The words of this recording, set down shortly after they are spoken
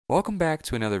Welcome back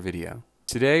to another video.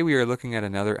 Today we are looking at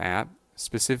another app.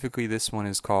 Specifically, this one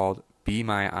is called Be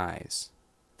My Eyes.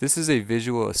 This is a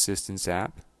visual assistance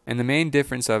app, and the main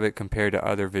difference of it compared to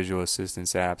other visual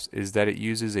assistance apps is that it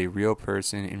uses a real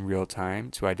person in real time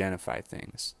to identify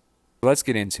things. Let's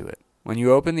get into it. When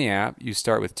you open the app, you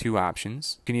start with two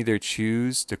options. You can either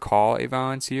choose to call a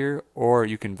volunteer or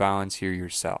you can volunteer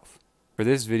yourself. For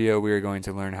this video, we are going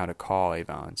to learn how to call a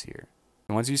volunteer.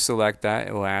 And once you select that,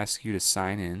 it will ask you to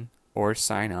sign in or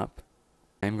sign up.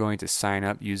 I'm going to sign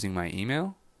up using my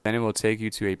email. Then it will take you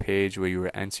to a page where you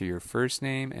will enter your first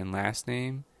name and last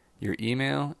name, your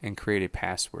email, and create a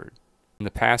password. And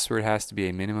the password has to be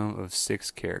a minimum of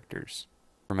 6 characters.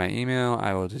 For my email,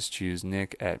 I will just choose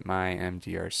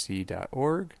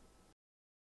nick@mymdrc.org.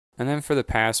 And then for the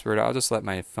password, I'll just let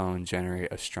my phone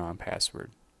generate a strong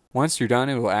password. Once you're done,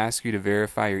 it will ask you to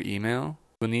verify your email.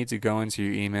 You'll need to go into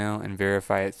your email and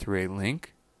verify it through a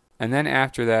link. And then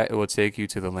after that, it will take you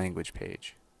to the language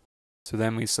page. So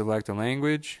then we select a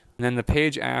language. And then the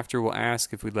page after will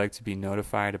ask if we'd like to be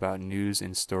notified about news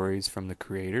and stories from the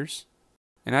creators.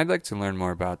 And I'd like to learn more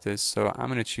about this, so I'm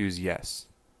going to choose yes.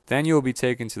 Then you will be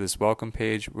taken to this welcome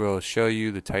page where it will show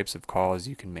you the types of calls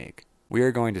you can make. We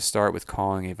are going to start with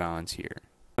calling a volunteer.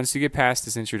 Once you get past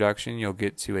this introduction, you'll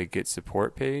get to a Get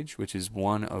Support page, which is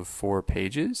one of 4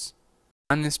 pages.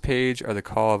 On this page are the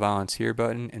Call a Volunteer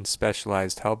button and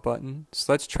Specialized Help button,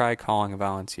 so let's try calling a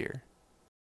volunteer.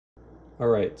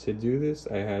 Alright, to do this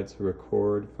I had to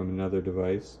record from another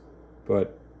device,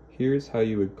 but here's how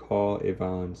you would call a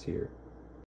volunteer.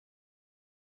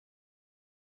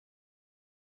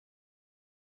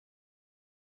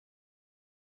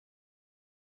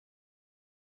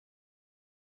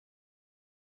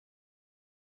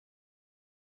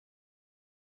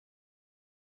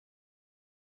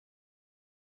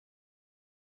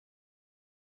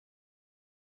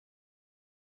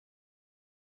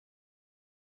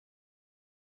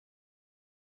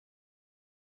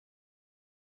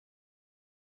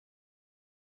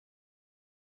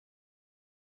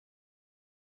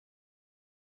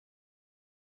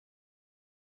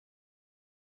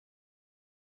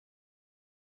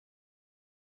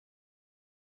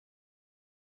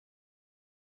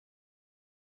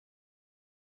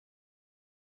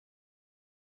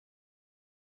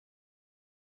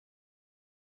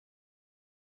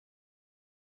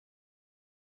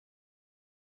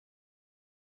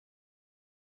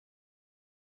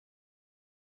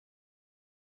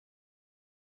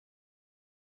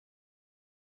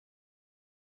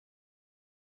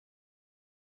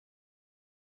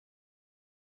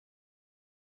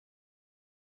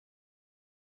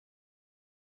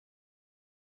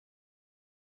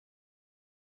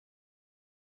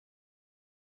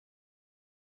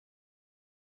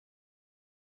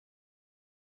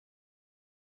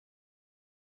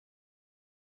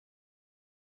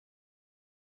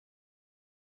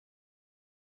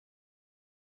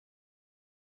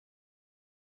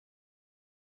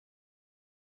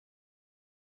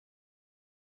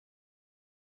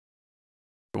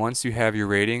 Once you have your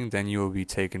rating, then you will be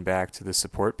taken back to the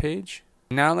support page.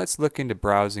 Now let's look into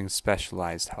browsing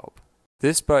specialized help.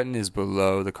 This button is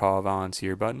below the Call a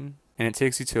Volunteer button, and it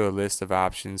takes you to a list of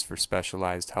options for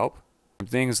specialized help. From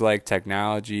things like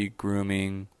technology,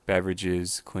 grooming,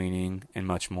 beverages, cleaning, and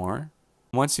much more.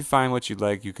 Once you find what you'd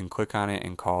like, you can click on it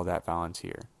and call that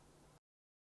volunteer.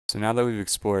 So now that we've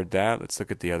explored that, let's look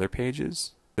at the other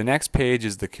pages. The next page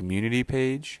is the community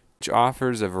page, which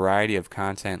offers a variety of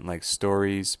content like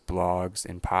stories, blogs,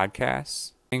 and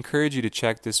podcasts. I encourage you to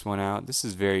check this one out. This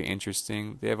is very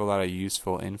interesting. They have a lot of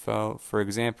useful info. For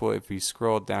example, if we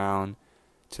scroll down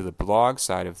to the blog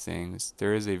side of things,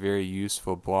 there is a very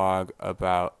useful blog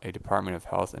about a Department of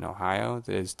Health in Ohio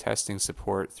that is testing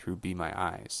support through Be My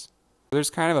Eyes. There's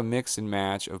kind of a mix and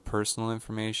match of personal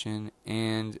information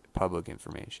and public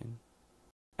information.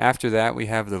 After that, we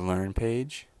have the Learn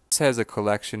page. This has a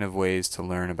collection of ways to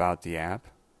learn about the app.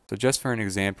 So just for an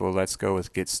example, let's go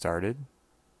with Get Started.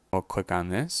 I'll click on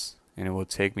this and it will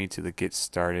take me to the Get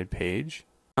Started page.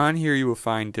 On here you will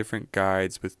find different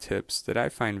guides with tips that I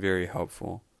find very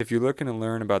helpful. If you're looking to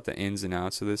learn about the ins and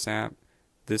outs of this app,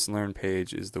 this Learn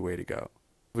page is the way to go.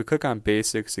 If we click on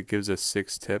Basics, it gives us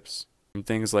 6 tips, from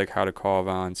things like how to call a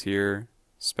volunteer,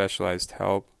 specialized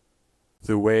help,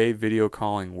 the way video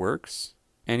calling works,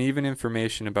 and even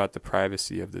information about the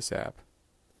privacy of this app.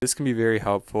 This can be very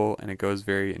helpful and it goes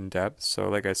very in depth, so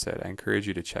like I said, I encourage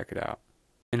you to check it out.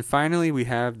 And finally, we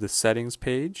have the Settings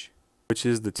page, which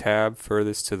is the tab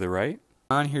furthest to the right.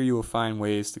 On here you will find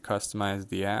ways to customize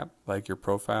the app, like your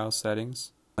profile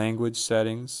settings, language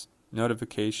settings,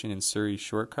 notification and Siri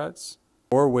shortcuts,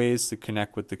 or ways to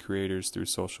connect with the creators through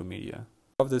social media.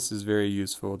 All of this is very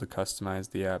useful to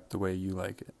customize the app the way you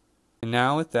like it. And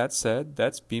now with that said,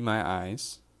 that's Be My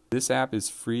Eyes. This app is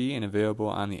free and available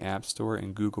on the App Store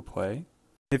and Google Play.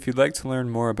 If you'd like to learn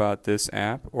more about this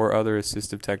app or other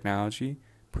assistive technology,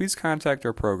 please contact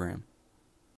our program.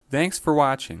 Thanks for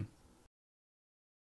watching.